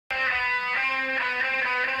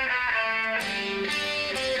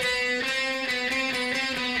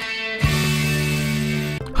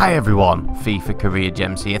Hi everyone, FIFA Career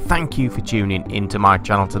Gems here. Thank you for tuning into my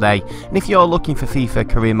channel today. And if you're looking for FIFA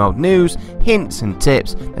Career Mode news, hints and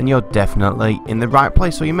tips, then you're definitely in the right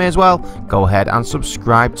place. So you may as well go ahead and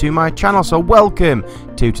subscribe to my channel. So welcome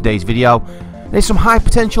to today's video. There's some high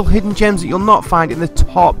potential hidden gems that you'll not find in the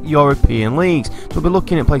top European leagues. So we'll be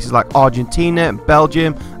looking at places like Argentina,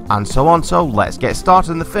 Belgium, and so on. So let's get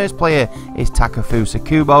started. And the first player is Takefusa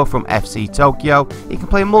Kubo from FC Tokyo. He can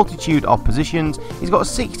play a multitude of positions. He's got a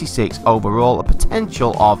 66 overall, a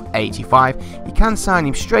potential of 85. You can sign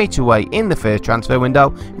him straight away in the first transfer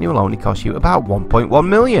window, and he will only cost you about 1.1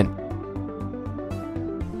 million.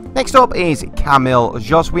 Next up is Kamil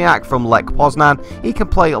Jozwiak from Lech Poznan. He can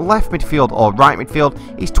play left midfield or right midfield.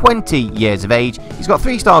 He's 20 years of age. He's got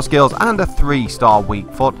 3-star skills and a 3-star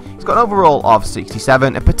weak foot. He's got an overall of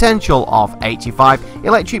 67, a potential of 85,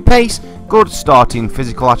 electric pace, good starting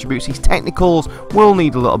physical attributes. His technicals will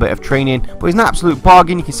need a little bit of training, but he's an absolute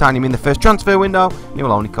bargain. You can sign him in the first transfer window, and he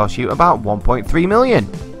will only cost you about 1.3 million.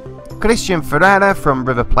 Christian Ferreira from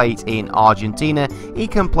River Plate in Argentina. He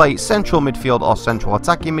can play central midfield or central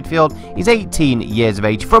attacking midfield. He's 18 years of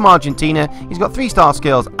age from Argentina. He's got 3-star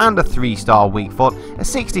skills and a 3-star weak foot, a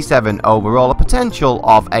 67 overall, a potential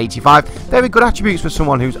of 85. Very good attributes for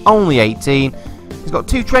someone who's only 18. He's got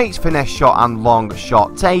 2 traits, finesse shot and long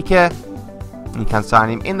shot taker. You can sign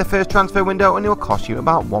him in the first transfer window, and he will cost you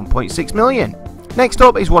about 1.6 million. Next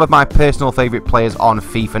up is one of my personal favourite players on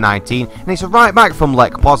FIFA 19, and it's a right back from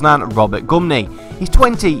Lech Poznan, Robert Gumny. He's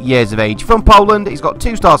 20 years of age from Poland. He's got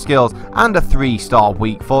 2-star skills and a 3-star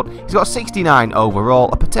weak foot. He's got 69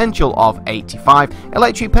 overall, a potential of 85,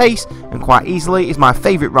 electric pace, and quite easily is my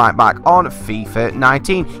favourite right back on FIFA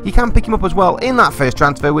 19. You can pick him up as well in that first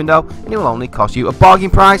transfer window, and he will only cost you a bargain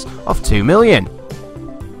price of 2 million.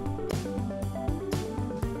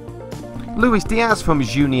 Luis Diaz from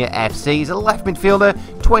Junior FC is a left midfielder,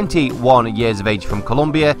 21 years of age from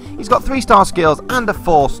Colombia. He's got 3-star skills and a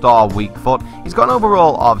 4-star weak foot. He's got an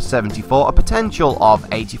overall of 74, a potential of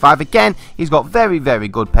 85. Again, he's got very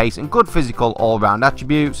good pace and good physical all-round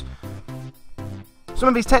attributes. Some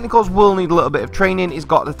of his technicals will need a little bit of training. He's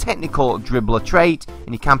got the technical dribbler trait,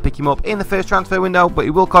 and you can pick him up in the first transfer window, but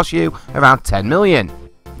he will cost you around 10 million.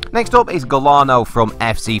 Next up is Galano from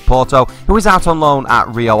FC Porto, who is out on loan at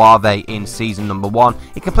Rio Ave in season number 1.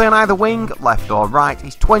 He can play on either wing, left or right.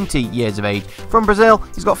 He's 20 years of age from Brazil.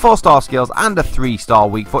 He's got 4-star skills and a 3-star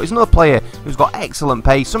weak foot. He's another player who's got excellent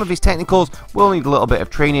pace. Some of his technicals will need a little bit of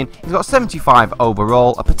training. He's got 75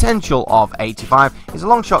 overall, a potential of 85. He's a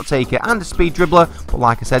long shot taker and a speed dribbler, but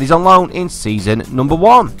like I said, he's on loan in season number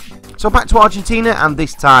 1. So back to Argentina, and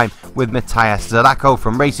this time with Matías Zaraco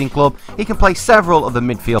from Racing Club. He can play several of the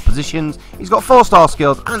midfield positions. He's got 4-star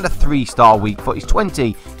skills and a 3-star weak foot. He's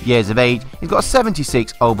 20 years of age. He's got a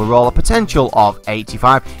 76 overall, a potential of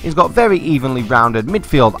 85. He's got very evenly rounded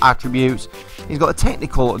midfield attributes. He's got a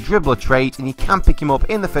technical dribbler trait, and you can pick him up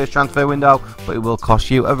in the first transfer window, but it will cost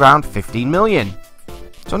you around 15 million.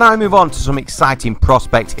 So now we move on to some exciting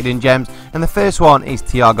prospect hidden gems, and the first one is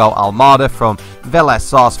Thiago Almada from Vélez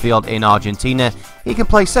Sarsfield in Argentina. He can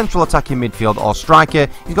play central attacking midfield or striker.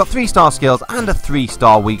 He's got 3-star skills and a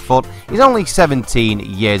 3-star weak foot. He's only 17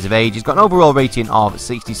 years of age. He's got an overall rating of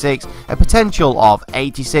 66, a potential of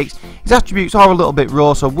 86. His attributes are a little bit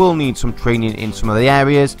raw, so will need some training in some of the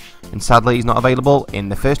areas, and sadly he's not available in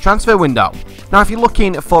the first transfer window. Now if you're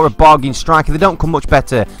looking for a bargain striker, they don't come much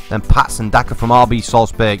better than Patson Daka from RB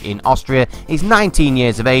Salzburg in Austria. He's 19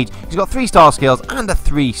 years of age. He's got 3-star skills and a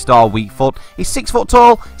 3-star weak foot. He's 6 foot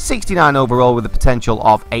tall, 69 overall with a potential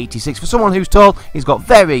of 86. For someone who's tall, he's got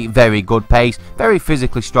very good pace, very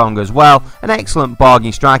physically strong as well. An excellent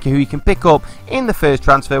bargain striker who you can pick up in the first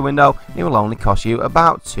transfer window, and he will only cost you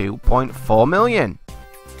about 2.4 million.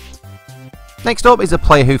 Next up is a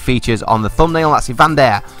player who features on the thumbnail. That's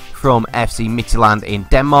Evander from FC Midtjylland in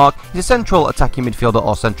Denmark. He's a central attacking midfielder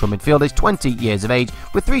or central midfielder. He's 20 years of age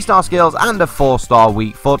with 3-star skills and a 4-star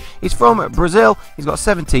weak foot. He's from Brazil. He's got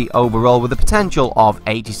 70 overall with a potential of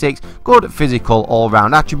 86. Good physical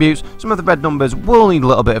all-round attributes. Some of the red numbers will need a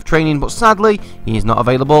little bit of training, but sadly he is not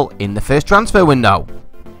available in the first transfer window.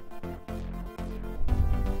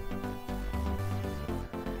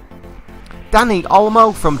 Dani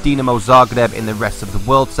Olmo from Dinamo Zagreb in the rest of the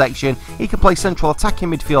world section. He can play central attacking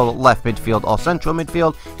midfield, left midfield or central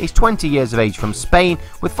midfield. He's 20 years of age from Spain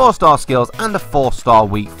with 4-star skills and a 4-star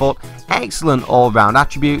weak foot. Excellent all-round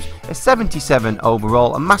attributes, a 77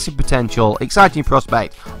 overall, a massive potential, exciting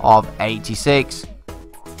prospect of 86.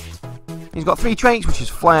 He's got 3 traits, which is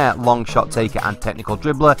flair, long shot taker and technical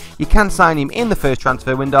dribbler. You can sign him in the first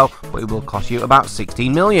transfer window, but it will cost you about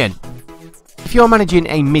 16 million. If you're managing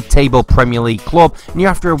a mid-table Premier League club and you're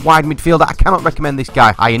after a wide midfielder, I cannot recommend this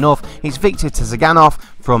guy high enough. It's Viktor Tsaganov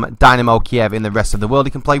from Dynamo Kiev in the rest of the world.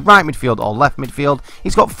 He can play right midfield or left midfield.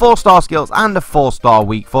 He's got 4-star skills and a 4-star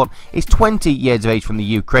weak foot. He's 20 years of age from the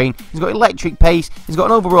Ukraine. He's got electric pace. He's got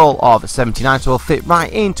an overall of 79, so he'll fit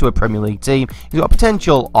right into a Premier League team. He's got a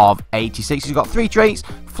potential of 86. He's got 3 traits: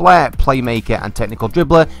 flair, playmaker and technical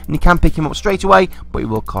dribbler, and you can pick him up straight away, but it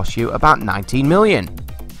will cost you about 19 million.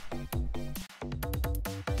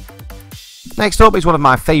 Next up is one of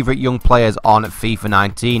my favourite young players on FIFA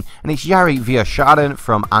 19, and it's Yari Vierchaden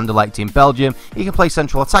from Anderlecht in Belgium. He can play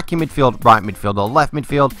central attacking midfield, right midfield or left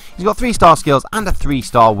midfield. He's got 3-star skills and a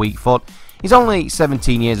 3-star weak foot. He's only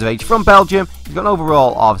 17 years of age from Belgium. He's got an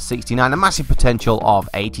overall of 69, a massive potential of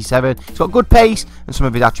 87. He's got good pace, and some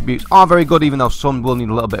of his attributes are very good, even though some will need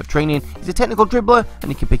a little bit of training. He's a technical dribbler,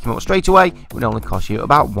 and you can pick him up straight away. It would only cost you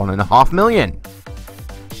about 1.5 million.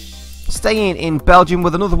 Staying in Belgium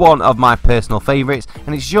with another one of my personal favourites,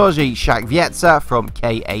 and it's Georgi Shakvietsa from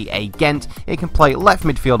KAA Ghent. He can play left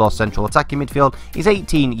midfield or central attacking midfield. He's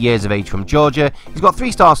 18 years of age from Georgia. He's got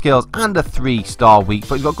 3-star skills and a 3-star weak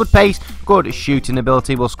foot. He's got good pace, good shooting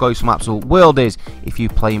ability, will score you some absolute worldies if you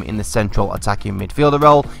play him in the central attacking midfielder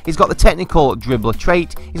role. He's got the technical dribbler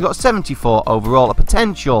trait. He's got 74 overall, a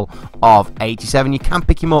potential of 87. You can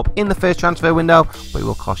pick him up in the first transfer window, but it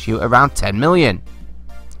will cost you around 10 million.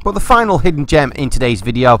 But the final hidden gem in today's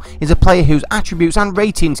video is a player whose attributes and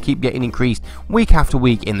ratings keep getting increased week after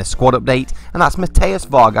week in the squad update, and that's Mateus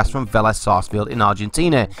Vargas from Vélez Sarsfield in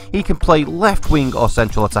Argentina. He can play left wing or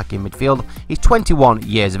central attacking midfield. He's 21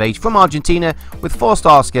 years of age from Argentina with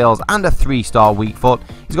 4-star skills and a 3-star weak foot.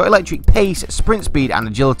 He's got electric pace, sprint speed and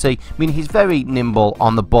agility, meaning he's very nimble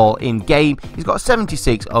on the ball in game. He's got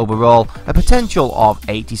 76 overall, a potential of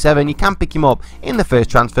 87. You can pick him up in the first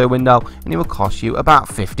transfer window, and it will cost you about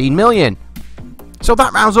 15 million. So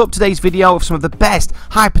that rounds up today's video of some of the best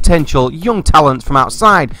high potential young talents from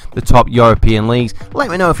outside the top European leagues. Let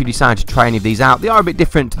me know if you decide to try any of these out. They are a bit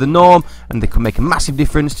different to the norm, and they could make a massive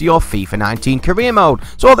difference to your FIFA 19 career mode.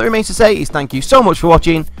 So all that remains to say is thank you so much for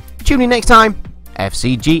watching. Tune in next time.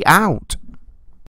 FCG out.